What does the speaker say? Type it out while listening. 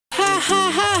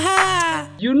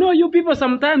You know, you people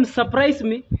sometimes surprise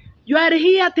me. You are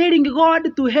here telling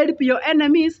God to help your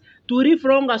enemies to live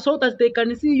longer so that they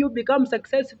can see you become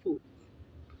successful.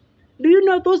 Do you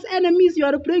know those enemies you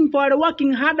are praying for are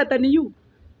working harder than you?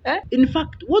 In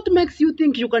fact, what makes you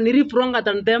think you can live longer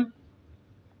than them?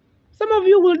 Some of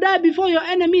you will die before your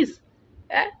enemies.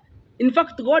 In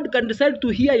fact, God can decide to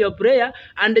hear your prayer,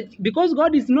 and because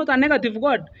God is not a negative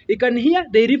God, He can hear,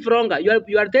 they live longer.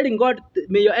 You are telling God,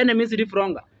 may your enemies live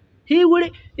longer. He will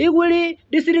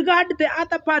disregard the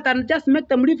other part and just make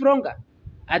them live longer.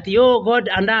 Ati yo God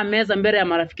andaa meza mbele ya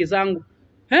marafiki zangu.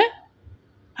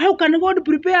 How can God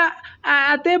prepare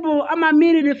a table ama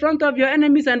meal in front of your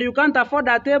enemies and you can't afford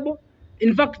a table?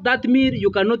 In fact, that meal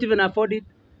you cannot even afford it.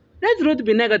 Let's not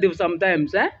be negative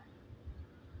sometimes.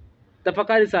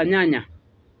 Tafakari sa nyanya.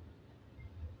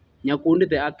 Nyakundi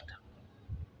the actor.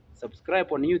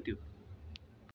 Subscribe on YouTube.